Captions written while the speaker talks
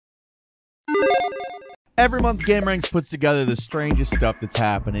Every month, gameranx puts together the strangest stuff that's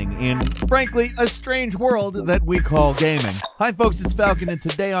happening in, frankly, a strange world that we call gaming. Hi folks, it's Falcon, and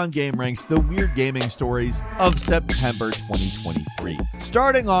today on gameranx, the weird gaming stories of September 2023.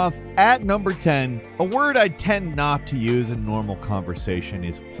 Starting off at number 10, a word I tend not to use in normal conversation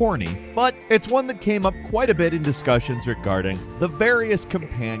is horny, but it's one that came up quite a bit in discussions regarding the various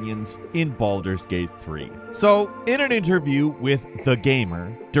companions in Baldur's Gate 3. So, in an interview with The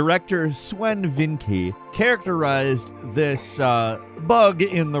Gamer, director Sven Vincke characterized this bug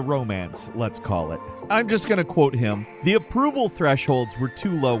in the romance, let's call it. I'm just gonna quote him: "The approval thresholds were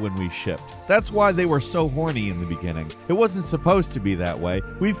too low when we shipped. That's why they were so horny in the beginning. It wasn't supposed to be that way.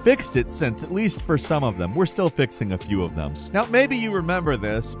 We fixed it since, at least for some of them. We're still fixing a few of them." Now, maybe you remember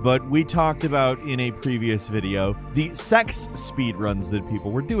this, but we talked about in a previous video the sex speedruns that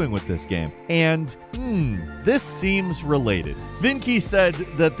people were doing with this game. And, this seems related. Vincke said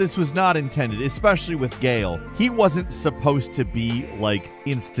that this was not intended, especially with Gale. He wasn't supposed to be, like,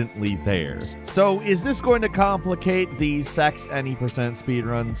 instantly there. So, is this going to complicate the sex any percent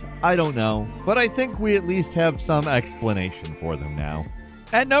speedruns? I don't know, but I think we at least have some explanation for them now.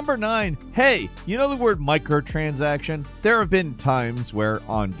 At number 9, hey, you know the word microtransaction? There have been times where,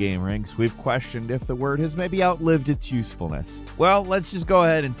 on gameranx, we've questioned if the word has maybe outlived its usefulness. Well, let's just go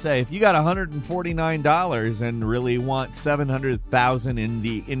ahead and say, if you got $149 and really want $700,000 in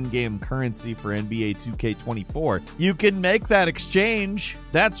the in-game currency for NBA 2K24, you can make that exchange.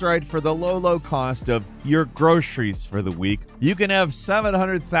 That's right, for the low cost of your groceries for the week, you can have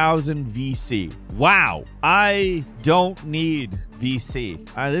 700,000 VC. Wow, I don't need VC.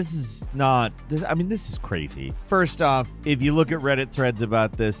 This is crazy. First off, if you look at Reddit threads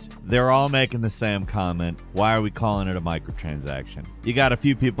about this, they're all making the same comment. Why are we calling it a microtransaction? You got a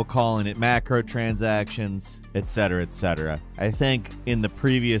few people calling it macro transactions, etc., etc. I think in the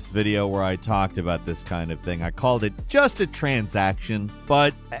previous video where I talked about this kind of thing, I called it just a transaction,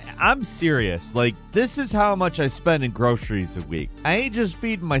 but I'm serious. Like, this is how much I spend in groceries a week. I ain't just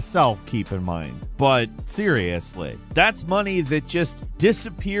feeding myself, keep in mind. But seriously, that's money that just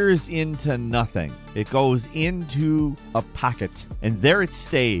disappears into nothing. It goes into a pocket, and there it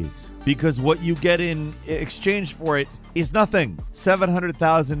stays, because what you get in exchange for it is nothing.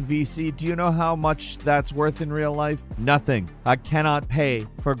 700,000 VC, do you know how much that's worth in real life? Nothing. I cannot pay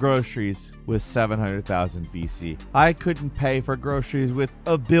for groceries with 700,000 VC. I couldn't pay for groceries with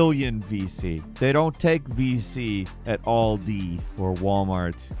a billion VC. They don't take VC at Aldi or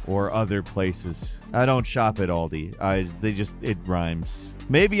Walmart or other places. I don't shop at Aldi. It rhymes.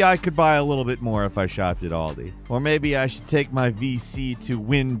 Maybe I could buy a little bit more if I shopped at Aldi. Or maybe I should take my VC to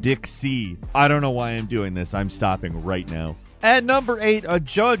Winn-Dixie. I don't know why I'm doing this. I'm stopping right now. At number 8, a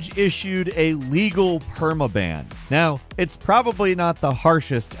judge issued a legal permaban. Now, it's probably not the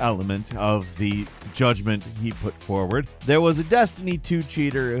harshest element of the judgment he put forward. There was a Destiny 2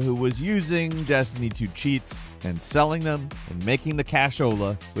 cheater who was using Destiny 2 cheats and selling them and making the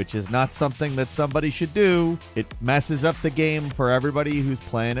cashola, which is not something that somebody should do. It messes up the game for everybody who's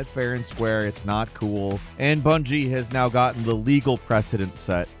playing it fair and square. It's not cool. And Bungie has now gotten the legal precedent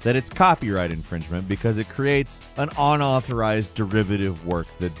set that it's copyright infringement because it creates an unauthorized derivative work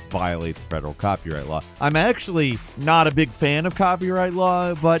that violates federal copyright law. I'm actually not a big fan of copyright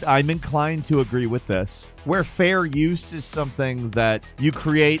law, but I'm inclined to agree with this. Where fair use is something that you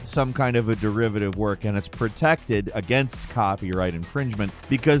create some kind of a derivative work and it's protected against copyright infringement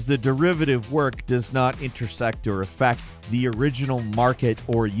because the derivative work does not intersect or affect the original market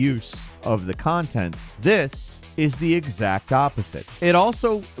or use of the content. This is the exact opposite. It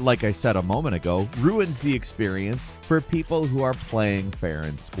also, like I said a moment ago, ruins the experience for people who are playing fair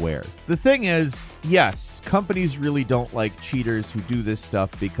and square. The thing is, yes, companies really don't like cheaters who do this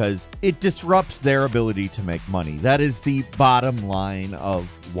stuff because it disrupts their ability to make money. That is the bottom line of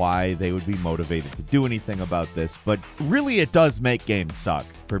why they would be motivated to do anything about this, but really it does make games suck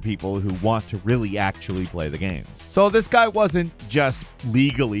for people who want to really actually play the games. So this guy wasn't just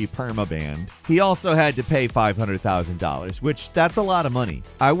legally permabanned. He also had to pay $500,000, which that's a lot of money.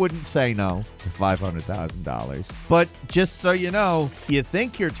 I wouldn't say no to $500,000. But just so you know, you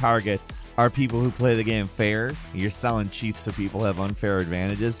think your targets are people who play the game fair, you're selling cheats so people have unfair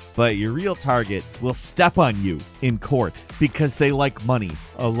advantages, but your real target will step on you in court because they like money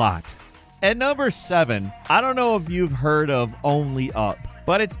a lot. At number 7, I don't know if you've heard of Only Up.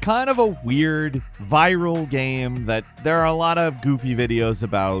 but it's kind of a weird viral game that there are a lot of goofy videos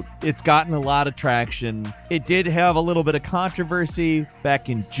about. It's gotten a lot of traction. It did have a little bit of controversy back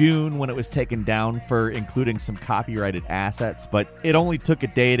in June when it was taken down for including some copyrighted assets, but it only took a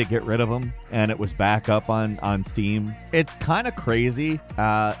day to get rid of them, and it was back up on Steam. It's kind of crazy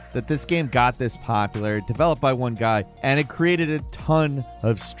that this game got this popular, developed by one guy, and it created a ton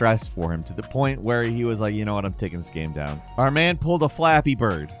of stress for him to the point where he was like, you know what, I'm taking this game down. Our man pulled a Flappy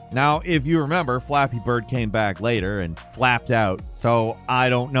Bird. Now, if you remember, Flappy Bird came back later and flapped out, so I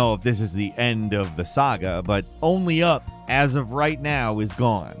don't know if this is the end of the saga, but Only Up, as of right now, is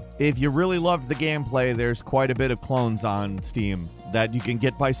gone. If you really loved the gameplay, there's quite a bit of clones on Steam that you can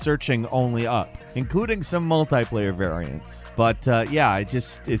get by searching Only Up, including some multiplayer variants. But yeah, it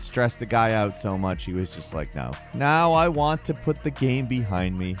stressed the guy out so much, he was just like, no. Now I want to put the game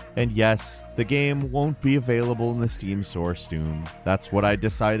behind me. And yes, the game won't be available in the Steam store soon. That's what I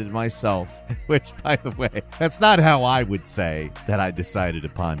decided myself. Which, by the way, that's not how I would say that I decided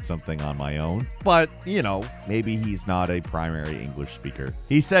upon something on my own. But, you know, maybe he's not a primary English speaker.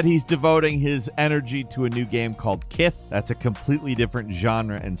 He said he's devoting his energy to a new game called Kith. That's a completely different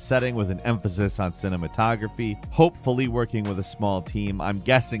genre and setting with an emphasis on cinematography, hopefully working with a small team. I'm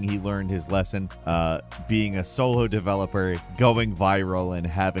guessing he learned his lesson, being a solo developer, going viral, and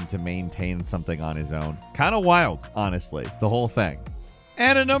having to maintain something on his own. Kind of wild, honestly, the whole thing.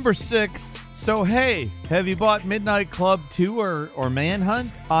 And at number 6, so hey, have you bought Midnight Club 2 or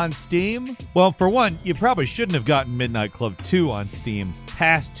Manhunt on Steam? Well, for one, you probably shouldn't have gotten Midnight Club 2 on Steam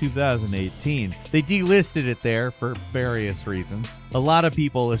past 2018. They delisted it there for various reasons. A lot of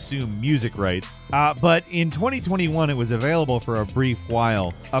people assume music rights, but in 2021 it was available for a brief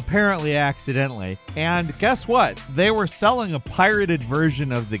while, apparently accidentally. And guess what? They were selling a pirated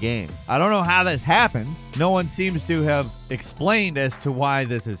version of the game. I don't know how this happened. No one seems to have explained as to why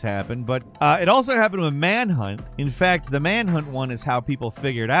this has happened, but it also happened with Manhunt. In fact, the Manhunt one is how people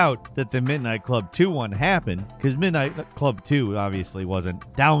figured out that the Midnight Club 2 one happened, because Midnight Club 2 obviously wasn't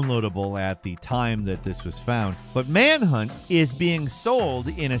downloadable at the time that this was found. But Manhunt is being sold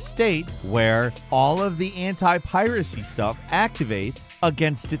in a state where all of the anti-piracy stuff activates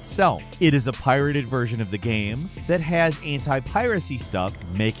against itself. It is a pirated version of the game that has anti-piracy stuff,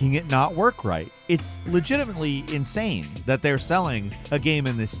 making it not work right. It's legitimately insane that they're selling a game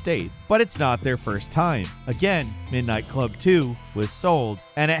in this state, but it's not their first time. Again, Midnight Club 2 was sold,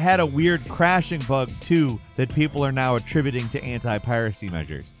 and it had a weird crashing bug too that people are now attributing to anti-piracy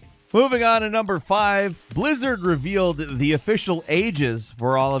measures. Moving on to number 5, Blizzard revealed the official ages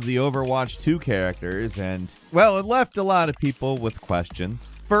for all of the Overwatch 2 characters, and, well, it left a lot of people with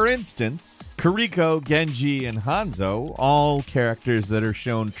questions. For instance, Kiriko, Genji, and Hanzo, all characters that are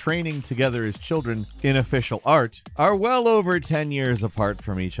shown training together as children in official art, are well over 10 years apart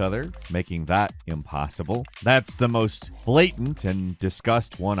from each other, making that impossible. That's the most blatant and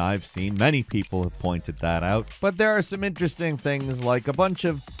discussed one I've seen. Many people have pointed that out. But there are some interesting things, like a bunch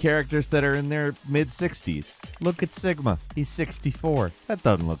of characters that are in their mid-60s. Look at Sigma. He's 64. That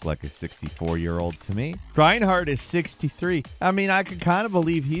doesn't look like a 64-year-old to me. Reinhardt is 63. I mean, I could kind of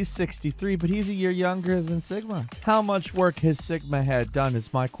believe he's 63, but he's a year younger than Sigma. How much work has Sigma had done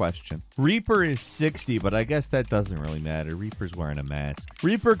is my question. Reaper is 60, but I guess that doesn't really matter. Reaper's wearing a mask.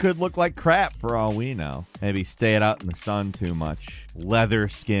 Reaper could look like crap for all we know. Maybe stayed out in the sun too much. Leather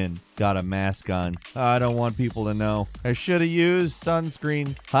skin. Got a mask on. I don't want people to know. I should have used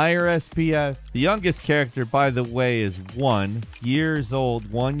sunscreen. Higher SPF. The youngest character, by the way, is 1 years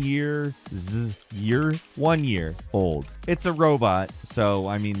old. 1 year. 1 year old. It's a robot, so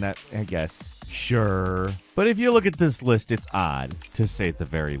I mean that, I guess. Sure. But if you look at this list, it's odd, to say at the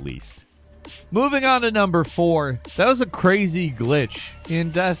very least. Moving on to number 4, that was a crazy glitch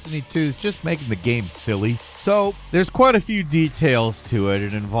in Destiny 2's just making the game silly. So there's quite a few details to it.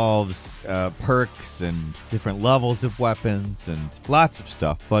 It involves perks and different levels of weapons and lots of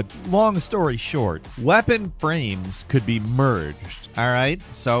stuff. But long story short, weapon frames could be merged. All right,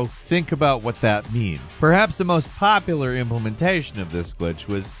 so think about what that means. Perhaps the most popular implementation of this glitch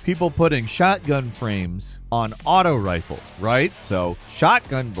was people putting shotgun frames on auto rifles, right? So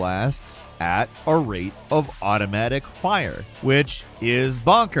shotgun blasts at a rate of automatic fire, which is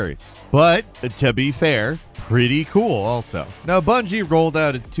bonkers. But to be fair, pretty cool also. Now, Bungie rolled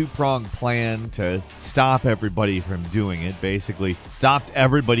out a two-pronged plan to stop everybody from doing it. Basically, stopped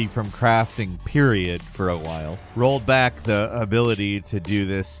everybody from crafting, period, for a while. Rolled back the ability to do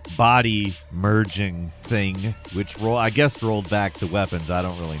this body merging thing, which I guess rolled back the weapons. I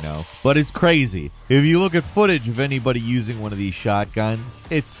don't really know. But it's crazy. If you look at footage of anybody using one of these shotguns,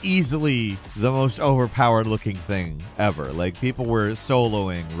 it's easily the most overpowered looking thing ever. Like, people were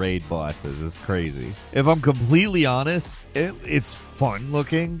soloing raid bosses. It's crazy. If I'm completely honest, it's fun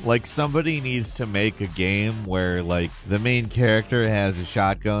looking. Like, somebody needs to make a game where, like, the main character has a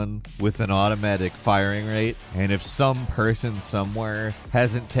shotgun with an automatic firing rate, and if some person somewhere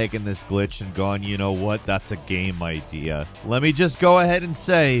hasn't taken this glitch and gone, you know what, that's a game idea, let me just go ahead and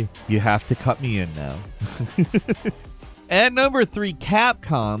say, you have to cut me in now. At number 3,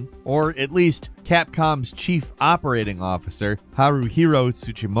 Capcom, or at least Capcom's chief operating officer, Haruhiro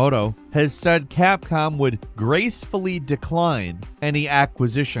Tsuchimoto, has said Capcom would gracefully decline any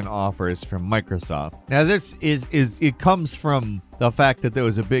acquisition offers from Microsoft. Now, this it comes from the fact that there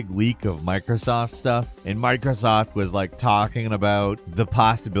was a big leak of Microsoft stuff, and Microsoft was like talking about the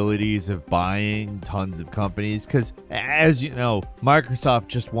possibilities of buying tons of companies, because as you know, Microsoft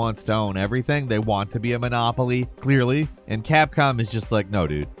just wants to own everything. They want to be a monopoly, clearly, and Capcom is just like, no,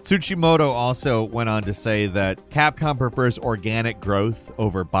 dude. Tsuchimoto also went on to say that Capcom prefers organic growth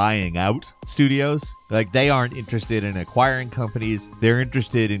over buying out studios. Like, they aren't interested in acquiring companies. They're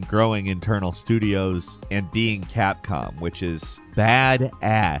interested in growing internal studios and being Capcom, which is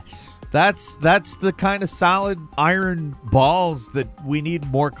badass. That's the kind of solid iron balls that we need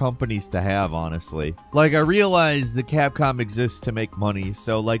more companies to have, honestly. Like, I realize that Capcom exists to make money,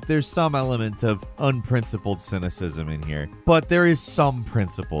 so like there's some element of unprincipled cynicism in here, but there is some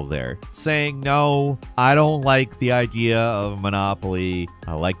principle there. Saying, no, I don't like the idea of monopoly.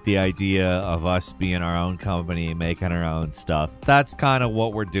 I like the idea of us being our own company, making our own stuff. That's kind of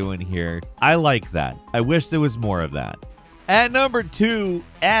what we're doing here. I like that. I wish there was more of that. At number 2,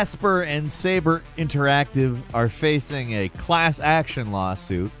 Asper and Saber Interactive are facing a class action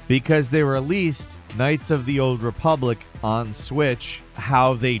lawsuit because they released Knights of the Old Republic on Switch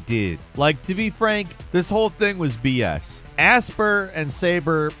how they did. Like, to be frank, this whole thing was BS. Asper and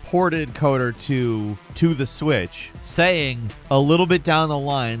Saber ported KOTOR 2 to the Switch, saying a little bit down the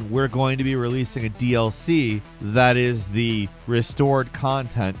line, we're going to be releasing a DLC that is the restored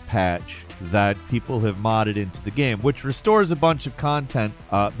content patch that people have modded into the game, which restores a bunch of content,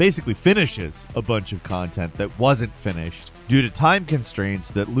 basically finishes a bunch of content that wasn't finished due to time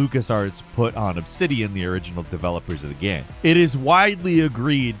constraints that LucasArts put on Obsidian, the original developers of the game. It is widely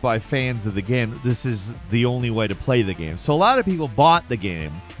agreed by fans of the game that this is the only way to play the game. So a lot of people bought the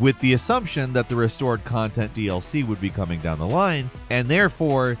game with the assumption that the restored content DLC would be coming down the line, and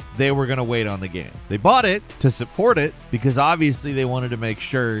therefore they were going to wait on the game. They bought it to support it because obviously they wanted to make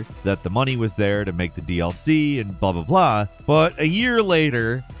sure that the money was there to make the DLC and blah blah blah. But a year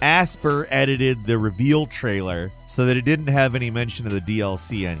later, Asper edited the reveal trailer so that it didn't have any mention of the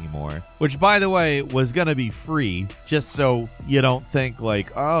DLC anymore, which, by the way, was going to be free, just so you don't think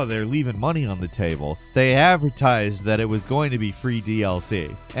like, oh, they're leaving money on the table. They advertised that it was going to be free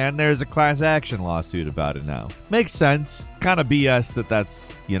DLC, and there's a class action lawsuit about it now. Makes sense. It's kind of BS that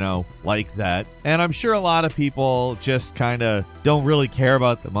that's, you know, like that. And I'm sure a lot of people just kind of don't really care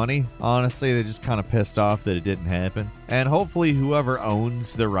about the money. Honestly, they're just kind of pissed off that it didn't happen. And hopefully whoever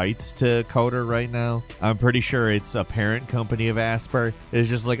owns the rights to KOTOR right now, I'm pretty sure it's a parent company of Asper, is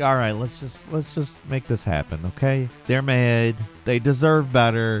just like, all right, let's just make this happen, okay? They're mad. They deserve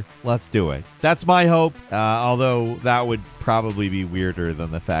better. Let's do it. That's my hope, although that would probably be weirder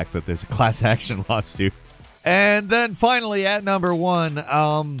than the fact that there's a class action lawsuit. And then finally, at number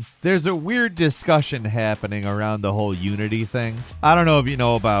 1, there's a weird discussion happening around the whole Unity thing. I don't know if you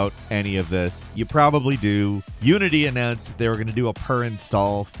know about any of this. You probably do. Unity announced that they were going to do a per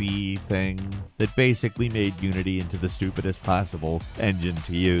install fee thing that basically made Unity into the stupidest possible engine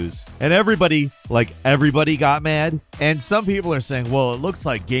to use. And everybody got mad. And some people are saying, well, it looks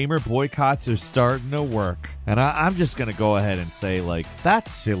like gamer boycotts are starting to work. And I'm just going to go ahead and say, like,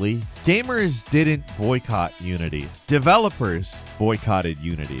 that's silly. Gamers didn't boycott Unity. Developers boycotted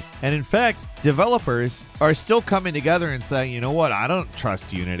Unity. And in fact, developers are still coming together and saying, you know what, I don't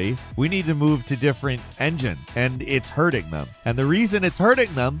trust Unity. We need to move to different engine. And it's hurting them. And the reason it's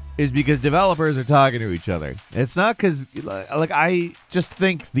hurting them is because developers are talking to each other. It's not because, like, I just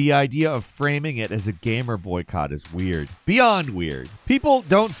think the idea of framing it as a gamer boycott is weird. Beyond weird. People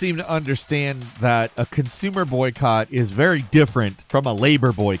don't seem to understand that a consumer boycott is very different from a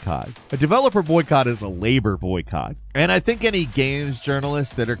labor boycott. A developer boycott is a labor boycott. And I think any games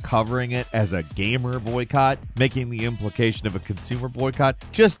journalists that are covering it as a gamer boycott, making the implication of a consumer boycott,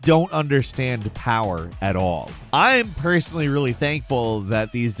 just don't understand power at all. I'm personally really thankful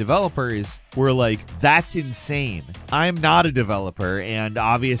that these developers were like, that's insane. I'm not a developer, and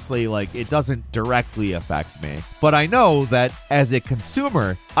obviously, like, it doesn't directly affect me. But I know that as a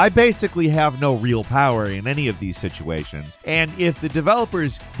consumer, I basically have no real power in any of these situations. And if the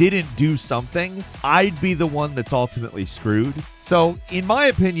developers didn't do something, I'd be the one that's ultimately screwed. So, in my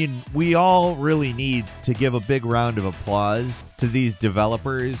opinion, we all really need to give a big round of applause to these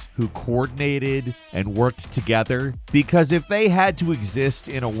developers who coordinated and worked together, because if they had to exist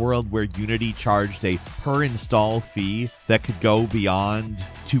in a world where Unity charged a per install fee that could go beyond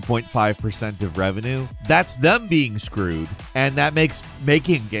 2.5% of revenue, that's them being screwed, and that makes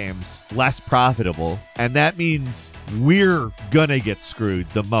making games less profitable, and that means we're gonna get screwed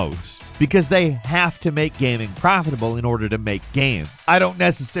the most because they have to make gaming profitable in order to make games. I don't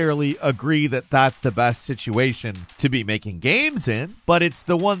necessarily agree that that's the best situation to be making games in, but it's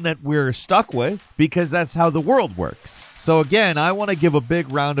the one that we're stuck with because that's how the world works. So again, I want to give a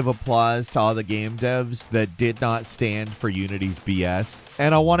big round of applause to all the game devs that did not stand for Unity's BS.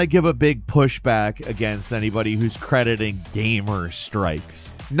 And I want to give a big pushback against anybody who's crediting gamer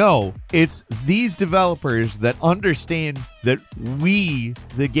strikes. No, it's these developers that understand that we,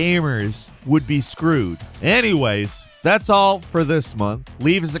 the gamers, would be screwed. Anyways, that's all for this month.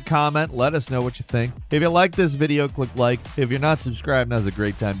 Leave us a comment. Let us know what you think. If you like this video, click like. If you're not subscribed, now's a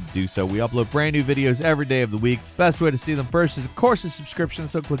great time to do so. We upload brand new videos every day of the week. Best way to see them first is, of course, a subscription,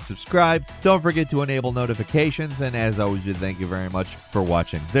 so click subscribe. Don't forget to enable notifications. And as always, we thank you very much for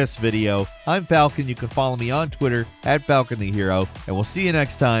watching this video. I'm Falcon. You can follow me on Twitter @FalconTheHero. And we'll see you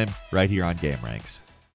next time right here on gameranx.